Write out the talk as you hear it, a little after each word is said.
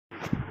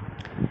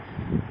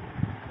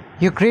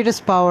Your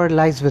greatest power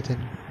lies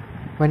within.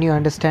 When you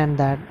understand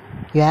that,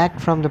 you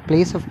act from the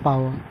place of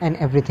power and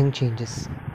everything changes.